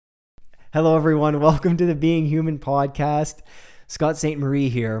Hello, everyone. Welcome to the Being Human podcast. Scott St. Marie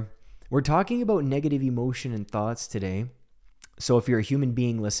here. We're talking about negative emotion and thoughts today. So if you're a human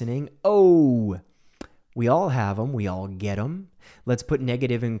being listening, we all have them. We all get them. Let's put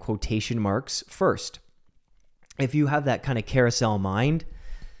negative in quotation marks first. If you have that kind of carousel mind,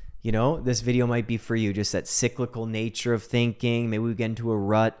 this video might be for you. Just that cyclical nature of thinking. Maybe we get into a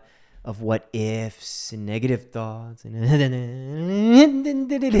rut of what ifs and negative thoughts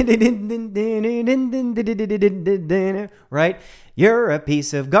right? You're a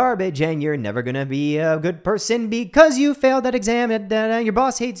piece of garbage and you're never gonna be a good person because you failed that exam and your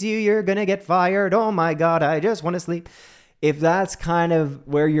boss hates you. You're gonna get fired. Oh my God, I just want to sleep. If that's kind of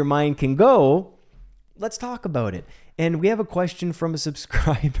where your mind can go, let's talk about it. And we have a question from a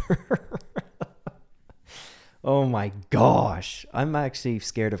subscriber. Oh my gosh. I'm actually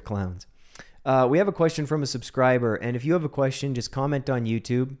scared of clowns. We have a question from a subscriber. And if you have a question, just comment on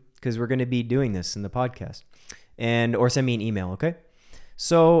YouTube because we're going to be doing this in the podcast. Or send me an email, okay?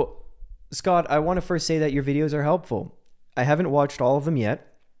 So, Scott, I want to first say that your videos are helpful. I haven't watched all of them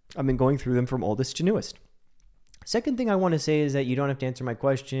yet. I've been going through them from oldest to newest. Second thing I want to say is that you don't have to answer my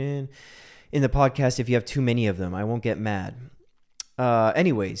question in the podcast if you have too many of them. I won't get mad.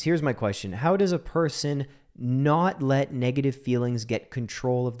 Anyways, here's my question. How does a person not let negative feelings get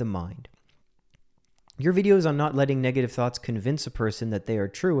control of the mind? Your videos on not letting negative thoughts convince a person that they are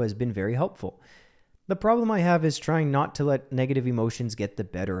true has been very helpful. The problem I have is trying not to let negative emotions get the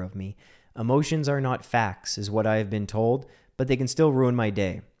better of me. Emotions are not facts, is what I have been told, but they can still ruin my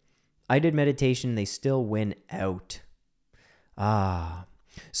day. I did meditation, they still win out.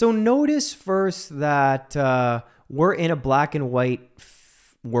 So notice first that we're in a black and white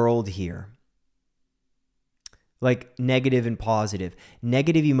world here. Like negative and positive.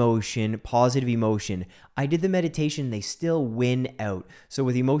 Negative emotion, positive emotion. I did the meditation, they still win out. So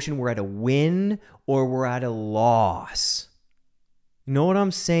with emotion, we're at a win or we're at a loss. You know what I'm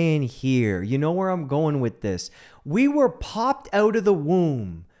saying here? You know where I'm going with this? We were popped out of the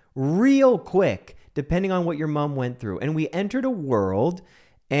womb real quick, depending on what your mom went through. And we entered a world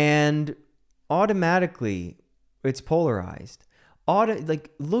and automatically it's polarized.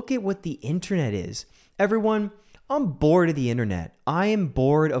 Look at what the internet is. Everyone, I'm bored of the internet. I am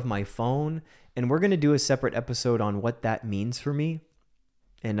bored of my phone, and we're going to do a separate episode on what that means for me.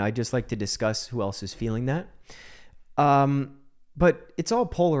 And I just like to discuss who else is feeling that. But it's all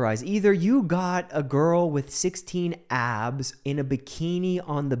polarized. Either you got a girl with 16 abs in a bikini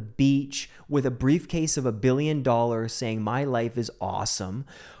on the beach with a briefcase of $1 billion saying, my life is awesome.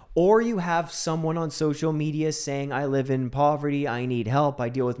 Or you have someone on social media saying, I live in poverty, I need help, I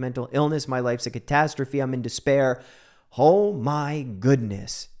deal with mental illness, my life's a catastrophe, I'm in despair. Oh my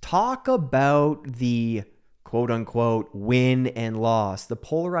goodness. Talk about the quote unquote win and loss, the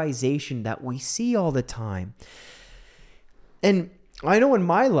polarization that we see all the time. And I know in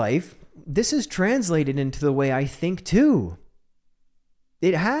my life, this is translated into the way I think too.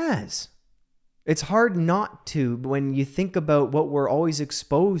 It has. It's hard not to when you think about what we're always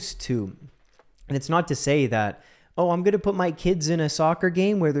exposed to. And it's not to say that, I'm going to put my kids in a soccer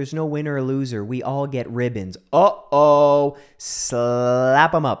game where there's no winner or loser. We all get ribbons.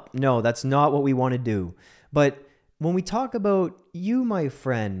 Slap them up. No, that's not what we want to do. But when we talk about you, my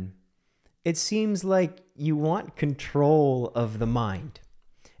friend, it seems like you want control of the mind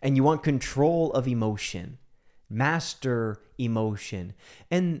and you want control of emotion, master emotion.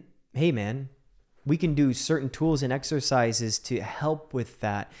 And hey, man, we can do certain tools and exercises to help with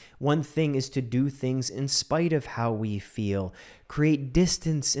that. One thing is to do things in spite of how we feel. Create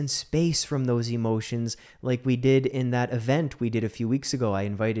distance and space from those emotions like we did in that event we did a few weeks ago. I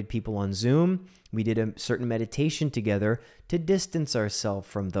invited people on Zoom. We did a certain meditation together to distance ourselves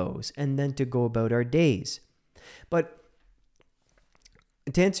from those and then to go about our days. But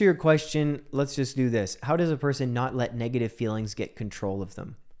to answer your question, let's just do this. How does a person not let negative feelings get control of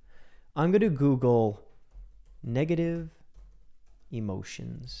them? I'm going to Google negative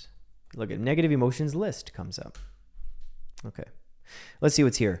emotions. Look at negative emotions list comes up. Okay. Let's see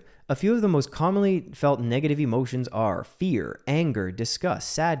what's here. A few of the most commonly felt negative emotions are fear, anger,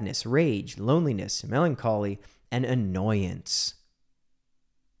 disgust, sadness, rage, loneliness, melancholy, and annoyance.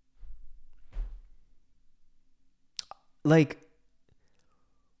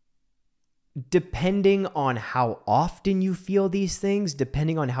 Depending on how often you feel these things,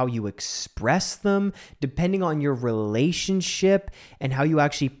 depending on how you express them, depending on your relationship and how you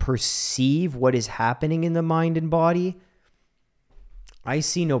actually perceive what is happening in the mind and body, I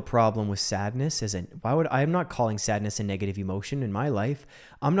see no problem with sadness. I'm not calling sadness a negative emotion in my life.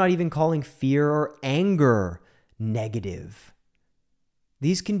 I'm not even calling fear or anger negative.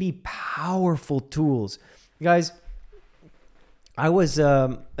 These can be powerful tools. Guys, I was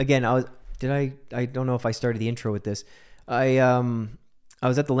I don't know if I started the intro with this. I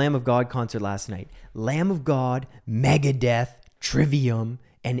was at the Lamb of God concert last night. Lamb of God, Megadeth, Trivium,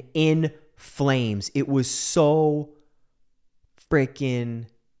 and In Flames. It was so freaking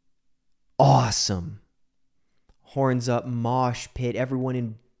awesome. Horns up, mosh pit, it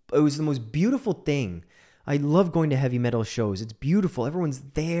was the most beautiful thing. I love going to heavy metal shows. It's beautiful. Everyone's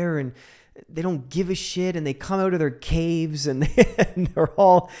there and they don't give a shit, and they come out of their caves and they're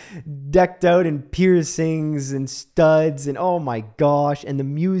all decked out in piercings and studs, and oh my gosh, and the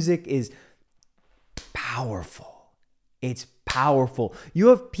music is powerful. It's powerful. You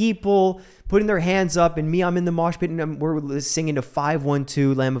have people putting their hands up, and I'm in the mosh pit, and we're singing to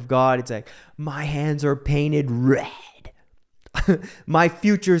 512 Lamb of God. It's like, my hands are painted red. My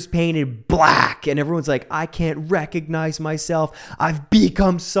future's painted black. And everyone's like, I can't recognize myself. I've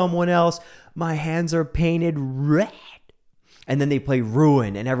become someone else. My hands are painted red. And then they play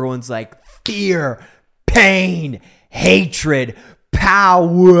Ruin, and everyone's like, fear, pain, hatred,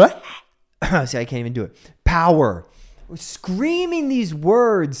 power. See, I can't even do it. Power. We're screaming these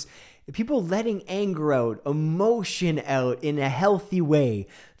words. People letting anger out, emotion out in a healthy way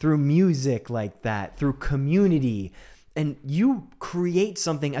through music like that, through community. And you create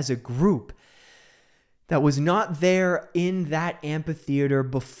something as a group that was not there in that amphitheater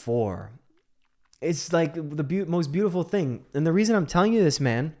before. It's like the most beautiful thing. And the reason I'm telling you this,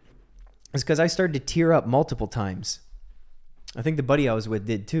 man, is because I started to tear up multiple times. I think the buddy I was with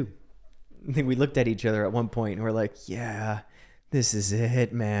did too. I think we looked at each other at one point and we're like, yeah, this is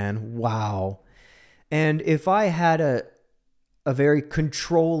it, man. Wow. And if I had a very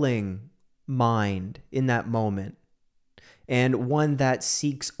controlling mind in that moment, and one that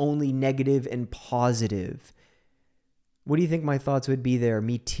seeks only negative and positive, what do you think my thoughts would be there?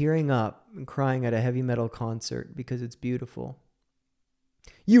 Me tearing up and crying at a heavy metal concert because it's beautiful.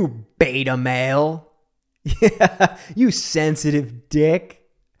 You beta male. Yeah, you sensitive dick.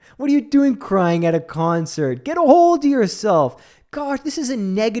 What are you doing crying at a concert? Get a hold of yourself. Gosh, this is a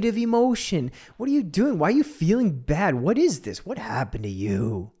negative emotion. What are you doing? Why are you feeling bad? What is this? What happened to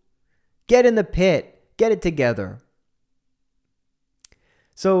you? Get in the pit. Get it together.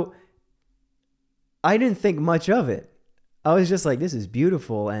 So I didn't think much of it. I was just like, this is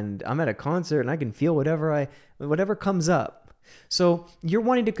beautiful, and I'm at a concert and I can feel whatever comes up. So you're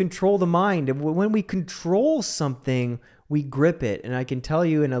wanting to control the mind. And when we control something, we grip it. And I can tell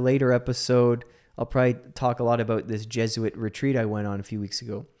you in a later episode, I'll probably talk a lot about this Jesuit retreat I went on a few weeks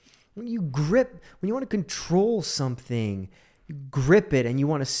ago. When you want to control something, you grip it and you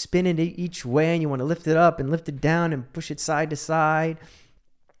want to spin it each way, and you want to lift it up and lift it down and push it side to side.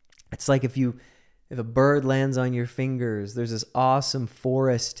 It's like if a bird lands on your fingers. There's this awesome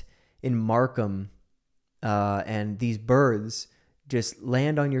forest in Markham, and these birds just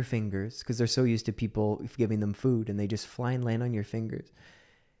land on your fingers because they're so used to people giving them food, and they just fly and land on your fingers.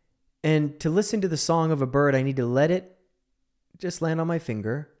 And to listen to the song of a bird, I need to let it just land on my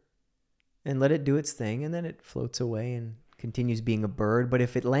finger and let it do its thing, and then it floats away and continues being a bird. But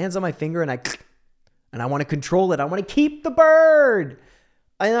if it lands on my finger and I want to control it, I want to keep the bird.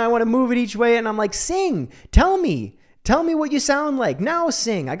 And I want to move it each way, and I'm like, sing, tell me what you sound like. Now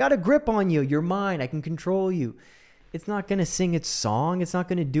sing. I got a grip on you. You're mine. I can control you. It's not going to sing its song. It's not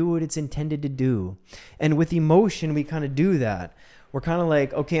going to do what it's intended to do. And with emotion, we kind of do that. We're kind of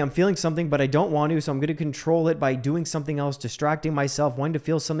like, okay, I'm feeling something, but I don't want to, so I'm going to control it by doing something else, distracting myself, wanting to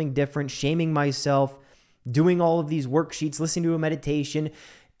feel something different, shaming myself, doing all of these worksheets, listening to a meditation,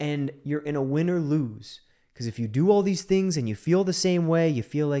 and you're in a win or lose. Because if you do all these things and you feel the same way, you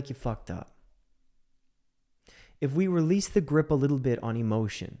feel like you fucked up. If we release the grip a little bit on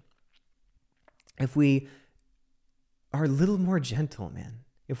emotion, if we are a little more gentle, man,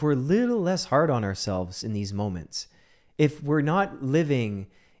 if we're a little less hard on ourselves in these moments, if we're not living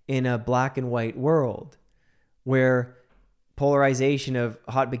in a black and white world where polarization of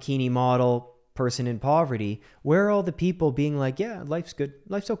hot bikini model, person in poverty, where are all the people being like, yeah, life's good,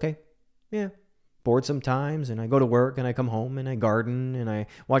 life's okay, yeah, bored sometimes, and I go to work and I come home and I garden and I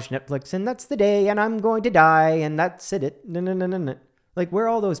watch Netflix, and that's the day, and I'm going to die, and that's it. No. Like, where are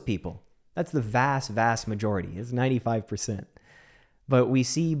all those people? That's the vast majority. It's 95%. But we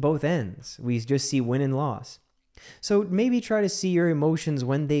see both ends. We just see win and loss. So maybe try to see your emotions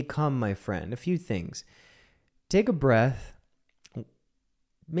when they come, my friend. A few things. Take a breath.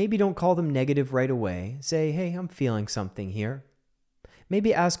 Maybe don't call them negative right away. Say, hey, I'm feeling something here.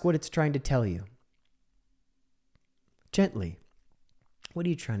 Maybe ask what it's trying to tell you. Gently. What are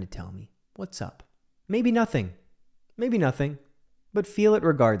you trying to tell me? What's up? Maybe nothing. Maybe nothing. but feel it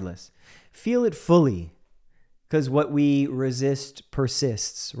regardless. Feel it fully. Because what we resist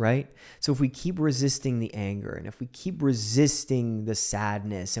persists, right? So if we keep resisting the anger and if we keep resisting the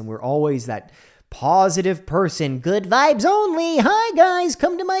sadness and we're always that positive person, good vibes only. Hi guys,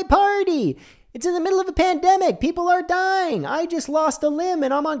 come to my party. It's in the middle of a pandemic. People are dying. I just lost a limb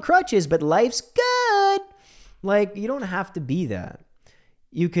and I'm on crutches, but life's good. Like, you don't have to be that.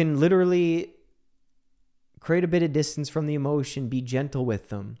 You can literally create a bit of distance from the emotion, be gentle with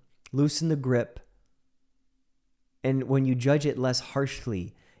them, loosen the grip. And when you judge it less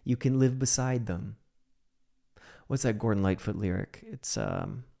harshly, you can live beside them. What's that Gordon Lightfoot lyric? It's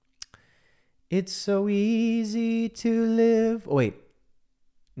so easy to live. Oh, wait.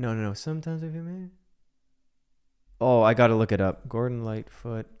 No. Sometimes if you may. Oh, I got to look it up. Gordon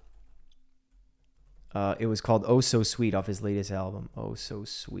Lightfoot. It was called Oh So Sweet off his latest album. Oh So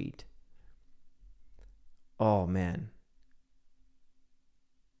Sweet. Oh, man.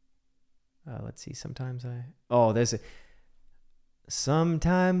 Let's see. Sometimes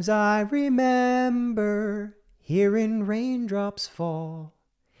I remember hearing raindrops fall,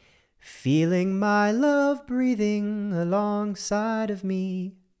 feeling my love breathing alongside of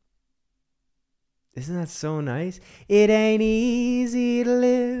me. Isn't that so nice? It ain't easy to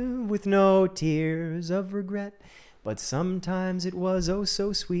live with no tears of regret, but sometimes it was oh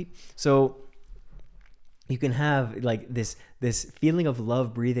so sweet. So you can have like this feeling of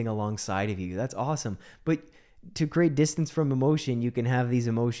love breathing alongside of you. That's awesome. But to create distance from emotion, you can have these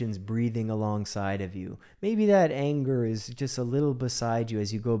emotions breathing alongside of you. Maybe that anger is just a little beside you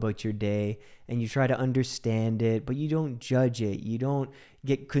as you go about your day and you try to understand it, but you don't judge it. You don't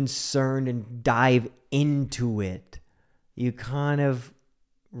get concerned and dive into it. You kind of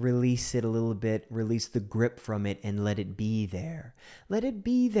release it a little bit, release the grip from it and let it be there. Let it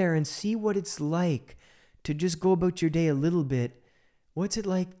be there and see what it's like to just go about your day a little bit. What's it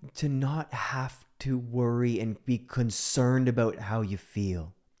like to not have to worry and be concerned about how you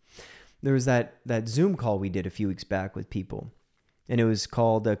feel? There was that Zoom call we did a few weeks back with people, and it was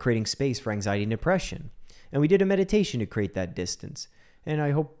called Creating Space for Anxiety and Depression. And we did a meditation to create that distance. And I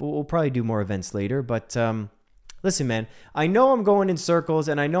hope we'll probably do more events later. But listen, man, I know I'm going in circles,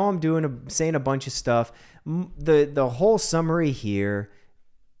 and I know I'm saying a bunch of stuff. The whole summary here,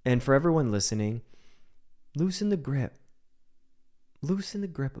 and for everyone listening, loosen the grip. Loosen the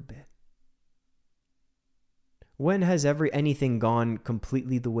grip a bit. When has anything gone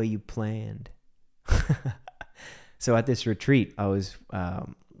completely the way you planned? So at this retreat, I was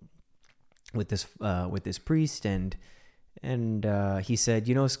with this priest, and he said,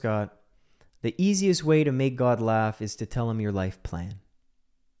 you know, Scott, the easiest way to make God laugh is to tell him your life plan.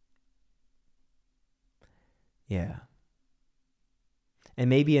 Yeah. And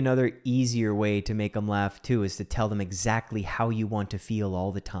maybe another easier way to make them laugh too is to tell them exactly how you want to feel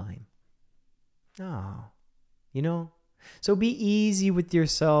all the time. Oh, you know? So be easy with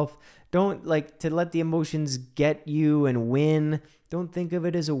yourself. Don't like to let the emotions get you and win. Don't think of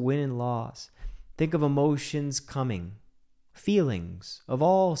it as a win and loss. Think of emotions coming, feelings of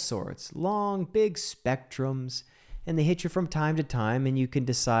all sorts, long, big spectrums, and they hit you from time to time, and you can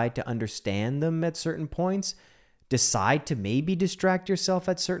decide to understand them at certain points. Decide to maybe distract yourself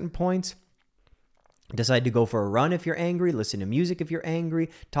at certain points. Decide to go for a run if you're angry. Listen to music if you're angry.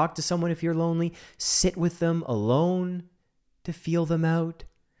 Talk to someone if you're lonely. Sit with them alone to feel them out.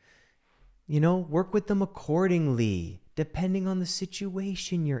 You know, work with them accordingly, depending on the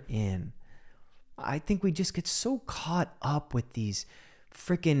situation you're in. I think we just get so caught up with these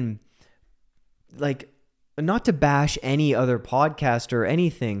freaking, like, not to bash any other podcast or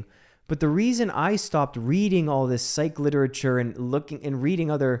anything, but the reason I stopped reading all this psych literature and reading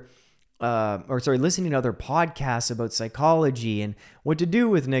other, listening to other podcasts about psychology and what to do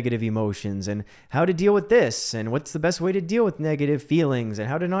with negative emotions and how to deal with this and what's the best way to deal with negative feelings and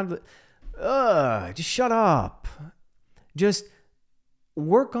how to not, just shut up. Just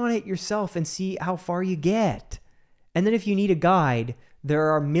work on it yourself and see how far you get. And then if you need a guide, there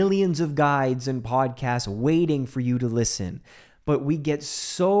are millions of guides and podcasts waiting for you to listen. But we get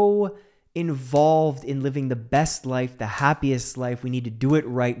so involved in living the best life, the happiest life. We need to do it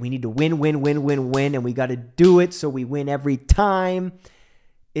right. We need to win. And we got to do it so we win every time.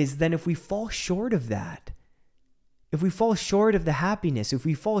 Is then if we fall short of that, if we fall short of the happiness, if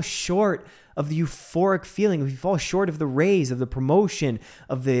we fall short of the euphoric feeling, if we fall short of the raise, of the promotion,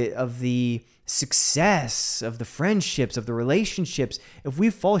 of the success, of the friendships, of the relationships, if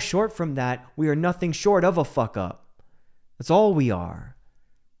we fall short from that, we are nothing short of a fuck up. That's all we are.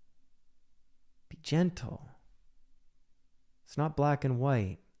 Be gentle. It's not black and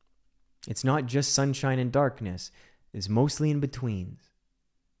white. It's not just sunshine and darkness. is mostly in betweens.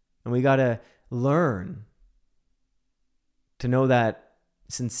 And we got to learn to know that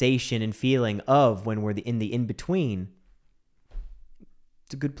sensation and feeling of when we're in the in-between.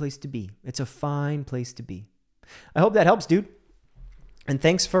 It's a good place to be. It's a fine place to be. I hope that helps, dude. And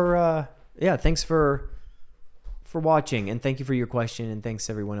thanks for watching, and thank you for your question, and thanks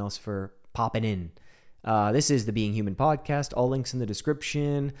everyone else for popping in. This is the Being Human podcast. All links in the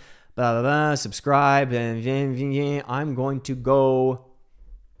description. Blah, blah, blah. Subscribe, and I'm going to go.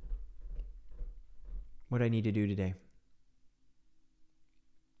 What do I need to do today?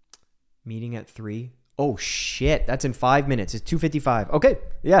 Meeting at 3. Oh shit, that's in 5 minutes. It's 2:55. Okay,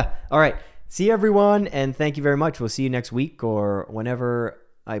 yeah. All right. See you, everyone, and thank you very much. We'll see you next week or whenever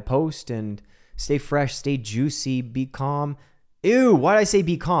I post. And stay fresh, stay juicy, be calm. Ew, why did I say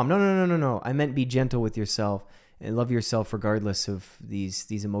be calm? No. I meant be gentle with yourself and love yourself regardless of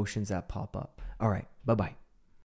these emotions that pop up. All right, bye-bye.